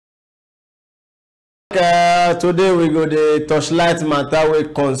Today we go the torchlight matter we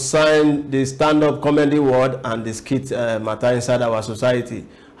concern the stand-up comedy world and the skit matter inside our society.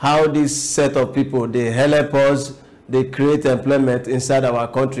 How this set of people they help us, they create employment inside our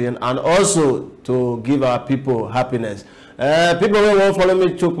country and also to give our people happiness. People who won't follow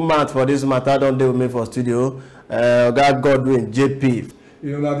me chook mouth for this matter don't deal with me for studio. God Godwin JP.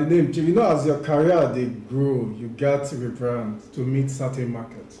 You know the name. You know, as your career they grow, you get to rebrand to meet certain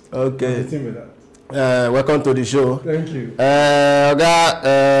markets. Okay. What do you think with that? Welcome to the show. Thank you.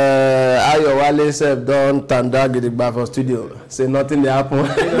 Ayo Wale self don tanda gidigba for studio. Say nothing dey happen.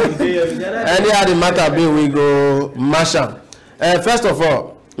 Any other matter be we go mash am. First of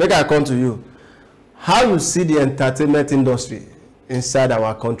all, make I come to you. How you see the entertainment industry inside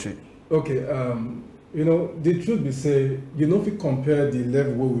our country? Okay, you know, the truth be say, you know, if you compare the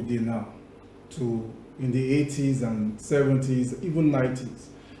level where we did now to in the 80s and 70s, even 90s,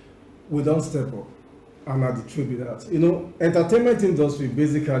 we don't step up. And the truth be that, you know, entertainment industry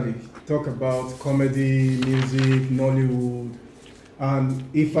basically talk about comedy, music, Nollywood. And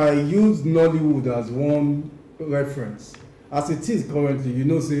if I use Nollywood as one reference, as it is currently, you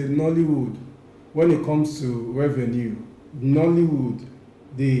know, say Nollywood, when it comes to revenue, Nollywood,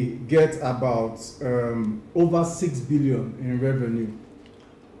 they get about over 6 billion in revenue.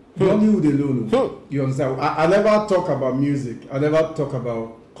 Nollywood alone, you understand? I never talk about music, I never talk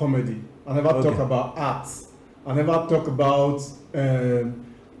about comedy, I never talk about arts, I never talk about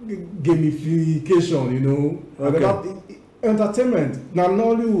gamification, you know, entertainment. Now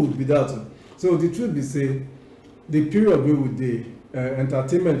Nollywood be that. So the truth be say, the period we would do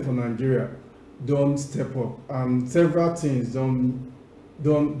entertainment for Nigeria don't step up, and several things don't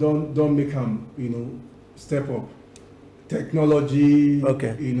make them, you know, step up. Technology,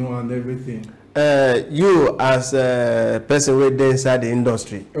 you know, and everything. You as a person with inside the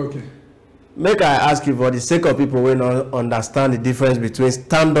industry, make I ask you, for the sake of people who don't understand the difference between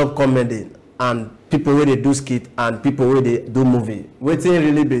stand-up comedy and people where they do skit and people where they do movie, what's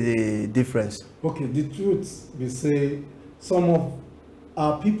really be the difference? Okay, the truth we say, some of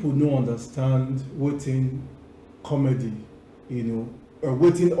our people don't understand what in comedy, you know,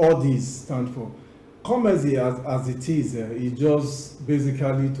 what in all these stand for. Comedy as it is, it's just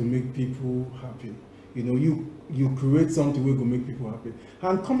basically to make people happy. You know, you create something where go make people happy.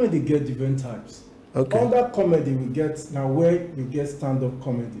 And comedy get different types. Under comedy we get, now where we get stand-up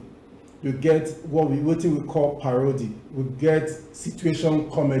comedy, you get what we call parody, we get situation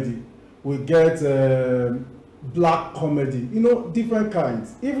comedy, we get black comedy, you know, different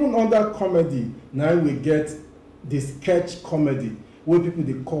kinds. Even under comedy, now we get the sketch comedy, where people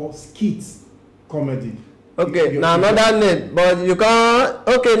they call skits comedy. Okay, now another name, but you can't.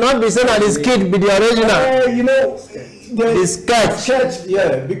 Okay, not be saying that the skit be the original. You know, the sketch.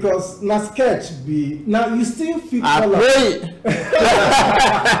 Yeah, because na sketch be now you still feel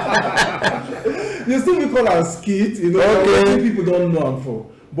you still be call a skit. You know, people don't know them for.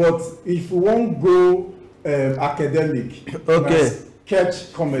 But if you won't go academic,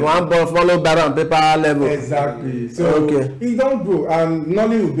 sketch comedy. One ball follow better on paper level. Exactly. So it don't go, and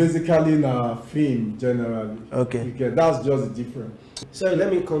Nollywood basically in a film generally. That's just the difference. So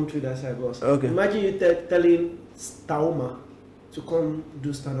let me come to that side, boss. Imagine you telling Taoma to come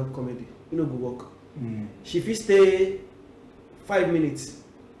do stand-up comedy. You know, go work. She fit stay 5 minutes,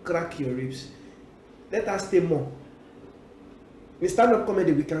 crack your ribs. Let her stay more. In stand-up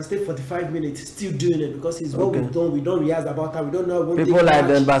comedy, we can stay 45 minutes still doing it because it's what we've done. We don't rehearse about that. We don't know. People like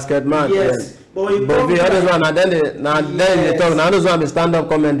them basketmouth. Yes, but when you come the others one, and then they talk. Now those one is stand-up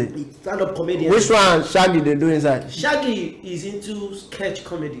comedy. Stand-up comedy. Which one Shaggy they do inside? Shaggy is into sketch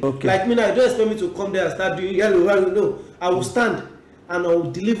comedy. Like me now, don't expect me to come there and start doing hello. No, I will stand and I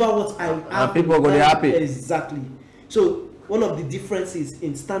will deliver what I have. And people go happy. Exactly. So one of the differences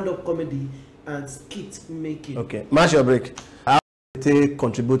in stand-up comedy and skit making. Match your break. They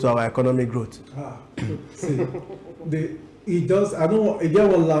contribute to our economic growth. See, it does. I don't.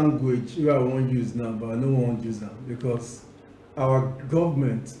 Again, one language I won't use now, but I don't want to use that because our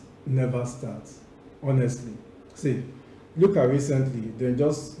government never starts. Honestly, see, look at recently. They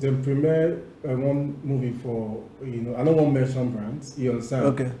premiere one movie for, you know, I don't want to mention brands. You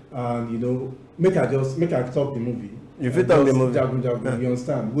understand? And you know, make I talk the movie. You fit talk the movie. You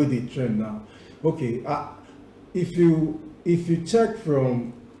understand? Where they trend now? If you check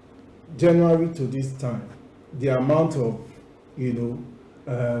from January to this time, the amount of, you know,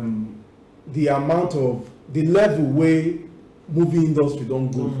 the level where movie industry don't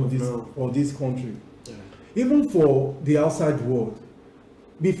go for this country, even for the outside world,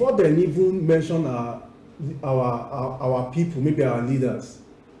 before they even mention our people, maybe our leaders,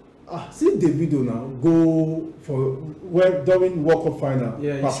 see the video now. Go for during World Cup final.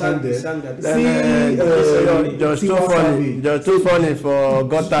 Yeah, he sang that. Just too funny for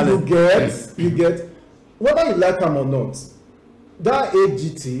Got Talent. You get whether you like him or not. That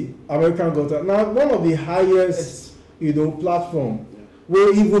AGT, American Got Talent, now one of the highest, platform.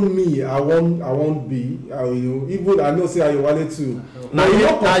 Where even me, I won't be. Even I know say I wanted to. Now you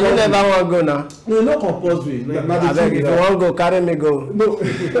never want to go now. No, not compulsory. I beg, if you want to go, carry me go. No,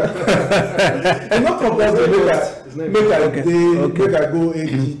 it's not compulsory. Make I go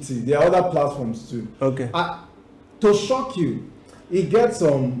AGT. There are other platforms too. Okay. To shock you, it gets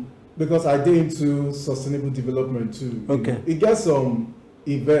some because I did into sustainable development too. Okay. It gets some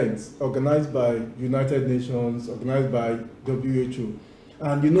events organized by United Nations, organized by WHO.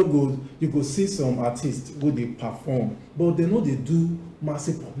 And you go see some artists who they perform, but they know they do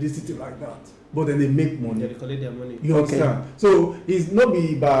massive publicity like that. But then they make money. Yeah, they collect their money. You understand? So it's not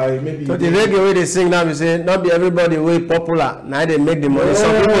be by maybe. So the reggae way they sing now, we say not be everybody way popular. Now they make the money.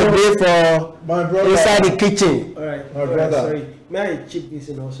 Some people pay for my brother inside the kitchen. All right, my brother. Sorry, may I chip this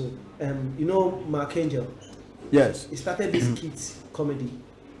in also? Mark Angel. Yes. He started this skit comedy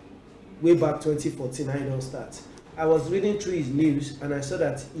way back 2014. I don't start. I was reading through his news and I saw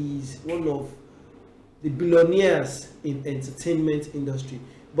that he's one of the billionaires in entertainment industry.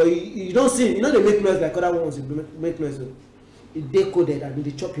 But you don't see, they make noise like other ones. They make noise. They coded and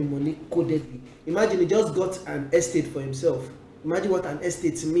they chop him money codedly. Imagine he just got an estate for himself. Imagine what an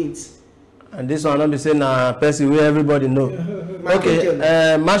estate means. And this one, not be saying person where everybody know. Okay,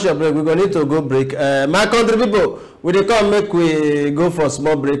 match your break. We're going to need to go break. My country people, we dey come make we go for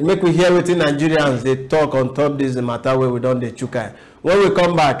small break. Make we hear wetin Nigerians they talk on top this matter where we don't dey chukai. When we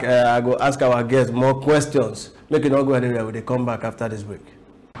come back, I go ask our guests more questions. Make it not go anywhere. We dey come back after this break.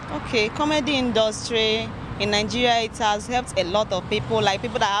 Okay, comedy industry in Nigeria, it has helped a lot of people, like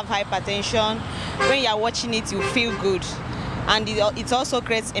people that have hypertension. When you are watching it, you feel good. And it also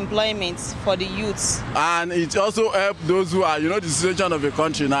creates employment for the youths. And it also helps those who are, the situation of the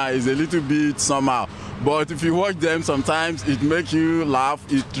country now is a little bit somehow. But if you watch them, sometimes it makes you laugh,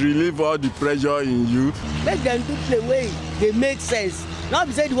 it relieves all the pressure in you. Make them do the way they make sense. Not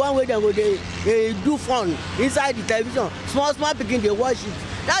be say the one way they do fun inside the television. Small picking, they watch it.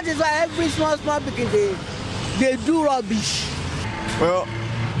 That is why every small picking, they do rubbish. Well,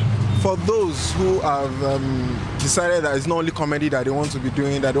 for those who have decided that it's not only comedy that they want to be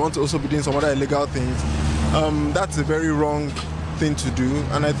doing, that they want to also be doing some other illegal things, that's a very wrong thing to do,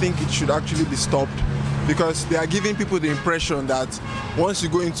 and I think it should actually be stopped, because they are giving people the impression that once you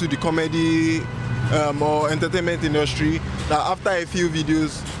go into the comedy or entertainment industry, that after a few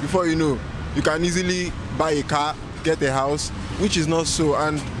videos, before you know, you can easily buy a car, get a house, which is not so.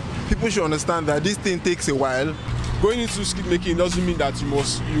 And people should understand that this thing takes a while. Going into skit making doesn't mean that you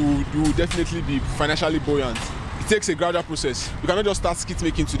will definitely be financially buoyant. It takes a gradual process. You cannot just start skit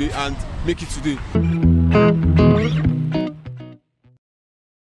making today and make it today.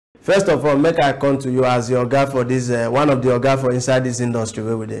 First of all, make I come to you as your guy for this, one of the guy for inside this industry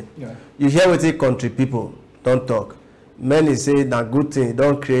where we dey. Yeah. You hear with the country people don't talk. Many say that good thing,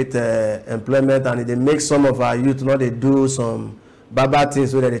 don't create employment, and they make some of our youth not they do some bad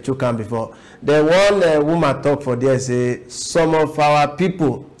things where they choke on before. Then one woman talk for there say some of our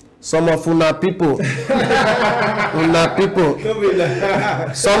people, some of una people, una people,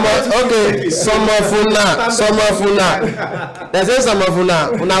 some of una. They say some of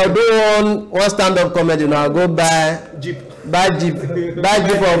una do one stand-up comedy. Now go buy jeep of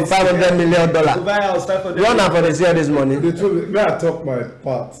 $500 million. Run out for the share this money. The truth, may I talk my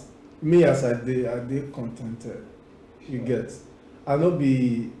part? Me as I did contented. You get. I don't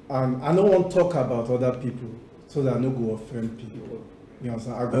want to talk about other people so that I don't go offend people. You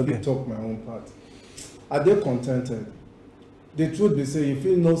understand? I go talk my own part. I did contented. The truth be say, if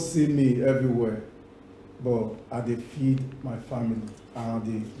you not see me everywhere, but I dey feed my family,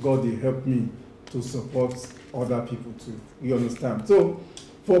 and God they help me to support other people too. You understand? So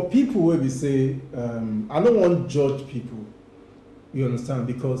for people where we say, I don't want to judge people. You understand?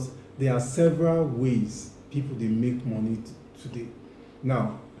 Because there are several ways people they make money today.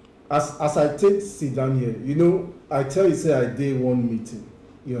 Now, as I sit down here, I tell you, say I did one meeting,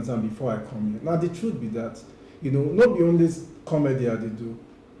 you understand, before I come here. Now, the truth be that, not be only comedy I do.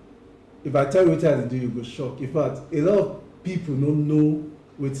 If I tell you what I do, you go shock. In fact, a lot of people don't know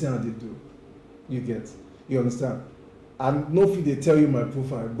what I do. You get, you understand? And no fit they tell you my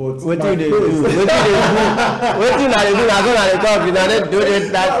profile, but what do they do? What do they do? What do they do? I go to the top, they do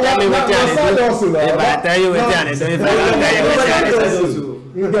it. Tell me what they do. If I tell you what they do, if I don't tell you what they do.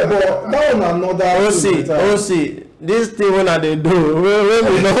 But that one another. OC, this thing when they do, we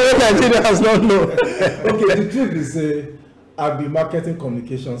know, Nigerians don't know. Okay, the truth is, I be marketing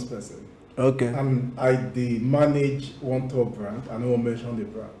communications person. Okay. And I manage one top brand. I don't mention the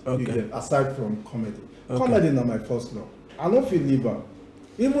brand. Okay. Aside from comedy. Okay. Comedy is my first love. I don't feel liver.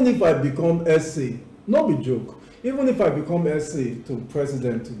 Even if I become SA, not be joke. Even if I become SA to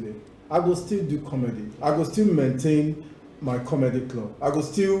president today, I will still do comedy. I will still maintain my comedy club. I will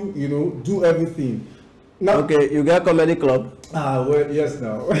still, do everything. Now, okay, you get comedy club? Well, yes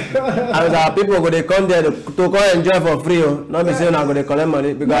now. As our people go they come there to come enjoy for free, not be saying I'm going to collect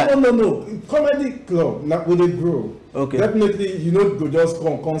money because no. Comedy club, now will they grow? Okay. Definitely, you know, go just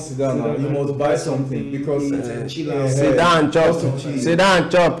consider now. You must buy something because sit down and chop. Sit down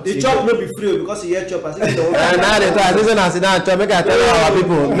and chop. The chop will be free because you hear chop. I think now they try. Listen and sit down and chop. Make I tell you our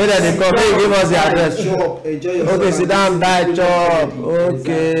people. Make them come. Make give us the address. Enjoy yourself. Okay, sit down, buy chop.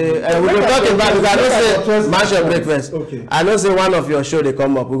 Okay. We will talk about because I don't say mash your breakfast. Okay. I know say one of your show they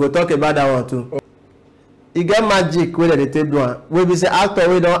come up. We go talk about that one too. You get magic where they take one. We be say actor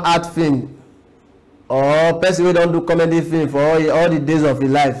we don't act film. Or person wey don do comedy film for all the days of his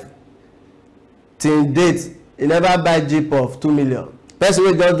life till date he never buy jeep of 2 million. Person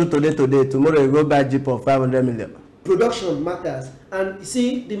wey just do today tomorrow he go buy jeep of 500 million. Production matters, and you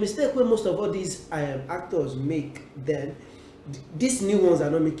see the mistake wey most of all these actors make, then these new ones are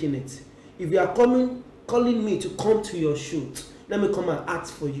not making it. If you are calling me to come to your shoot, let me come and act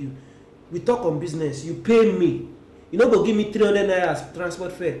for you. We talk on business, you pay me. You know, go give me 300 naira as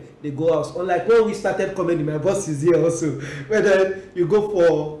transport fare, they go out. Unlike when we started comedy, my boss is here also. Where then you go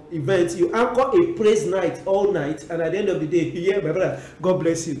for events, you anchor a praise night all night, and at the end of the day, you hear, my brother, God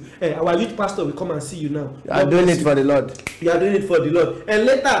bless you. Hey, our youth pastor will come and see you now. You are doing it for the Lord. You are doing it for the Lord. And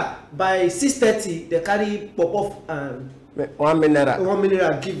later, by 6:30, they carry pop-off and 1 minute. 1 minute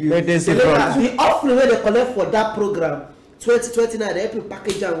I give you. Later, the offering where they collect for that program, 20 naira, they help you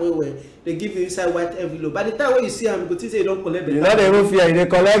package and where they give you inside white envelope. By the time when you see them, go to say you don't collect. You know they even fear, they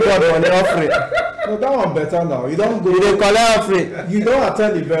collect God for the offering. No, that one better now. You don't go. They collect offering. You don't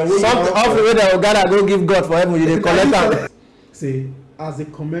attend event. Some offering where they will gather go give God for heaven. They collect them. See, as a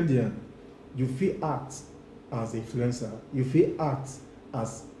comedian, you feel act as influencer. You feel act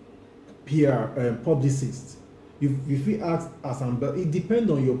as PR publicist. You feel act as it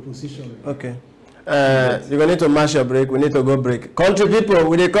depends on your position. Okay. You're gonna need to mash your break. We need to go break. Country people,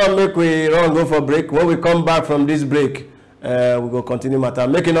 when they come, make we run go for break. When we come back from this break, we go continue matter.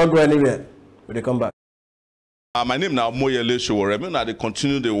 Make it not go anywhere. When they come back. My name now Moyele Showore. I they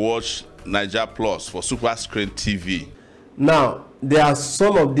continue to watch Niger Plus for Super Screen TV. Now there are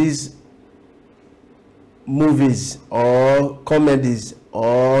some of these movies or comedies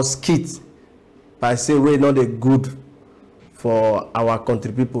or skits by say we're not a good for our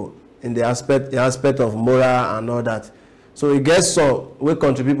country people. In the aspect of moral and all that. So it gets some where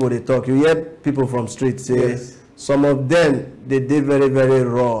country people they talk. You hear people from street say yes. Some of them they did very, very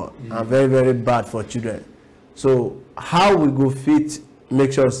raw and very, very bad for children. So how we go fit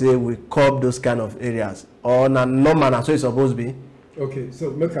make sure say we curb those kind of areas or na normal as so it's supposed to be? Okay, so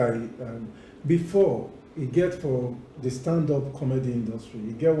make I before you get for the stand-up comedy industry,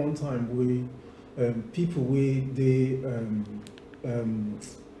 you get one time where people where they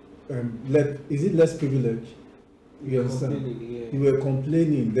is it less privilege? You understand? Yeah. You were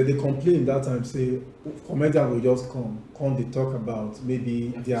complaining. They complain that time. Say, comedian will just come. They talk about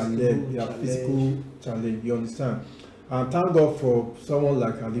maybe their leg, their physical challenge. You understand? And thank God for someone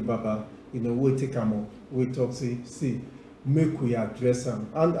like Alibaba. You know, we take them up. We talk. See, make we address them.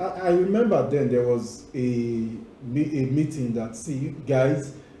 And I remember then there was a meeting that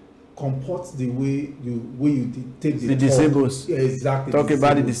guys. Comport the way you take the disabled. Yeah, exactly. Talk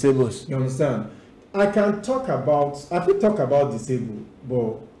about the disabled. You understand? I can talk about disabled,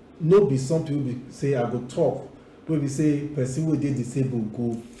 but no be some people say I go talk. When we say person who dey disabled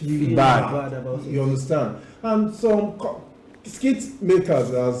go feel bad about it. You understand? And some skit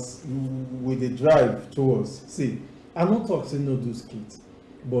makers as with the drive towards see. I'm not talking say no do skit,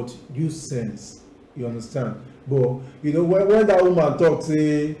 but use sense. You understand? But you know when that woman talks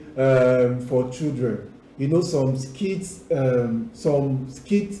say for children, you know some skits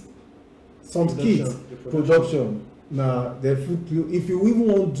production. Now the if you even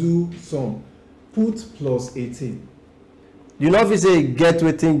want to do some, put +18. You know if you say get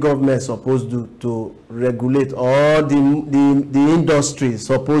wetin government supposed to regulate or the industry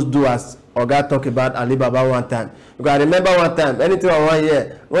supposed do as Oga talk about Alibaba one time. Because I remember one time, anything I want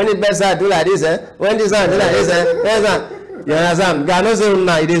here, when the best side do like this, when this side do like this, You understand? God no say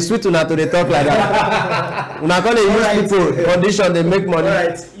una, it is sweet una to dey talk like that. Una gonna use people condition they make money. All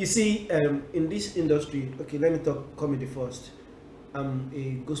right. You see, in this industry, okay, let me talk comedy first. I'm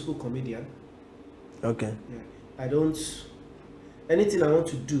a gospel comedian. Okay. Yeah. I don't. Anything I want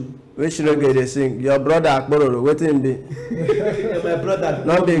to do. Which reggae they sing? Your brother Akbororo, waiting be. My brother.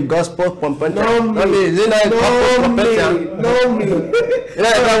 Not be gospel pumping. No me. Not be. Is it not gospel pumping? No me.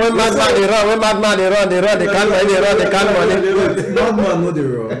 Yeah, when madman they run, they can't money. Madman no they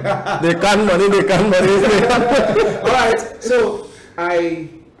run. They can't money. All right. So I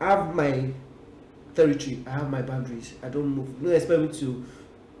have my territory. I have my boundaries. I don't move. You don't expect me to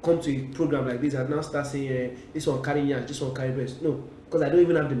come to a program like this and now start saying this one carry yash, this one carry breast. No, because I don't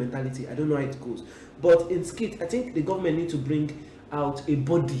even have the mentality. I don't know how it goes. But in skit, I think the government need to bring out a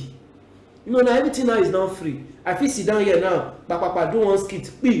body. You know, now everything now is now free. I feel sit down here now, do one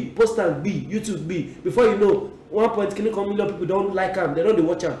skit, B, post and B, YouTube B. Before you know, 1.1 million people don't like them, they don't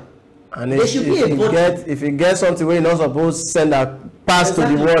watch them. And if you get something where you're not supposed to send a pass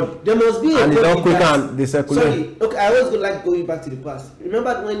exactly. To the world, there must be a and you don't quick and they circulate. Sorry, okay, I always like going back to the past.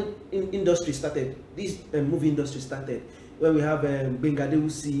 Remember when industry started, this movie industry started, when we have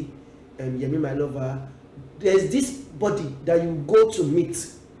Bengadeusi, Yemi My Lover, there's this body that you go to meet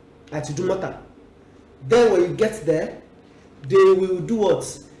at Idumota. Then when you get there, they will do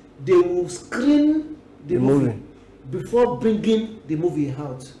what? They will screen the movie before bringing the movie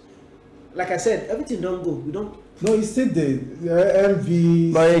out. Like I said, everything don't go. We don't. No, you said the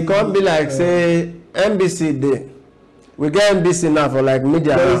MV. But it can't be like say NBC day. We get NBC now for like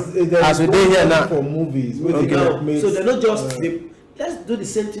media as we did here now for movies. Okay. So they're not just. Let's do the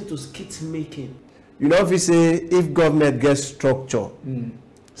same thing to skit making. You know, if you say if government gets structure,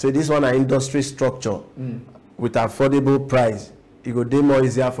 say this one an industry structure with affordable price, it go dey more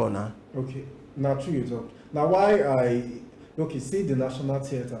easier for now. Okay, now true you talk. Now why okay, see the National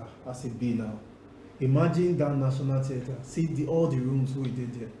Theatre as it be now. Imagine that National Theatre. See all the rooms we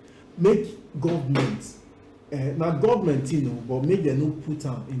did there. Make government, not government, you know, but make them not put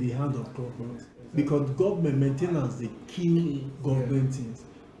them in the hand of government. Because government maintenance, they kill government things.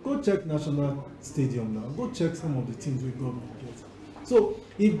 Go check National Stadium now. Go check some of the things we government gets. So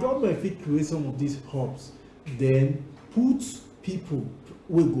if government fit create some of these hubs, then put people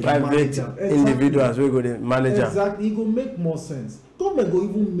we go private individuals we go the manager. Exactly, it go make more sense. Government go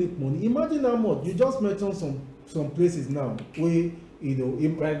even make money. Imagine how much. You just mentioned some places now where you know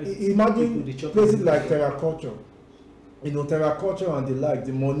imagine places like terraculture. You know, terraculture and the like,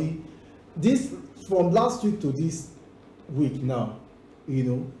 the money. This from last week to this week now, you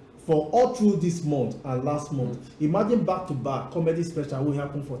know, for all through this month and last month. Imagine back to back comedy special will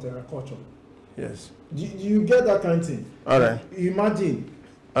happen for terraculture. Yes. You get that kind of thing. All right. Imagine.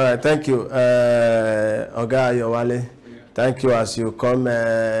 All right, thank you, Oga Yowale. Thank you as you come.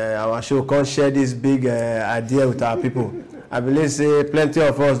 Our show come share this big idea with our people. I believe say plenty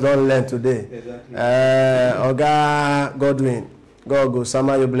of us don't learn today. Exactly. Oga Godwin, God go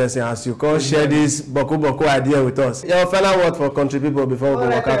summer your blessing as you come share this boku idea with us. Your final word for country people before we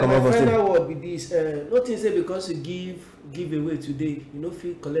work out. My final word with this, nothing say because you give away today, you know,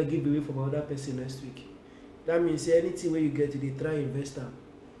 feel collect give away from another person next week. That means say anything where you get today, try investor.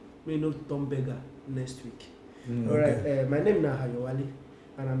 May not turn beggar next week. All right. My name is Hayowale,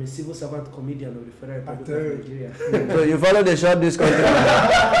 and I'm a civil servant comedian of the Federal Republic of Nigeria. So you follow the short this country.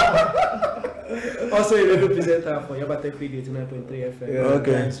 Also a radio presenter for Yabate 89.3 FM.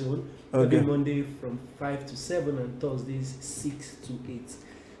 Okay. Every Monday from 5 to 7 and Thursdays 6 to 8.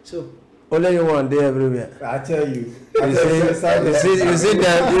 So only you one day everywhere. I tell you. You see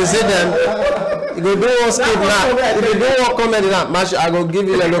them. You go do one skit now. If you do one comedy now, I go give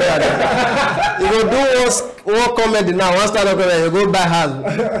you a look at it. You go do one comedy now, one stand-up comedy, you go buy house.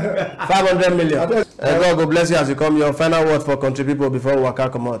 500 million. God go bless you as you come. Your final word for country people before we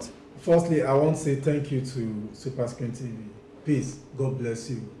come out. Firstly, I want to say thank you to Super Screen TV. Peace. God bless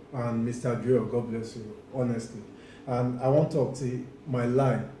you. And Mr. Drill, God bless you. Honestly. And I want to say my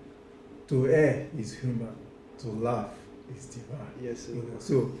line. To err is human, to laugh is divine. Yes, sir. You know,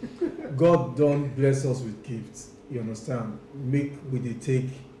 so God don't bless us with gifts. You understand? Make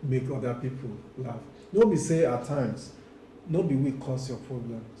other people laugh. Nobody say at times, nobody will cause your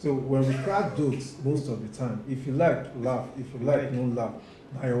problem. So when we crack jokes, most of the time, if you like, laugh. If you like, don't laugh.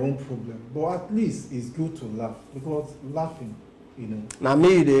 Not your own problem. But at least it's good to laugh because laughing. You know. Now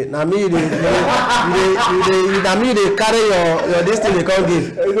me they carry your this thing they can't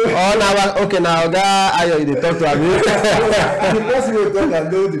give. Oh now okay now Ayo they talk to me.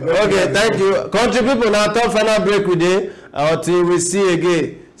 Okay, thank you. Country people now talk final break with you until we see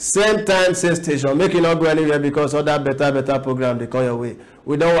again. same time, same station. Make you not go anywhere because other better program they come your way.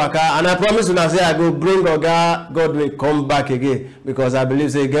 We don't work out. And I promise you now say I go bring Oga Godwin come back again because I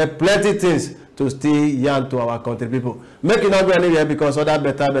believe they get plenty things to still yarn to our country people. Make you not go anywhere because other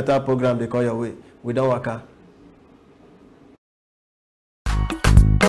better program they come your way. We don't work out.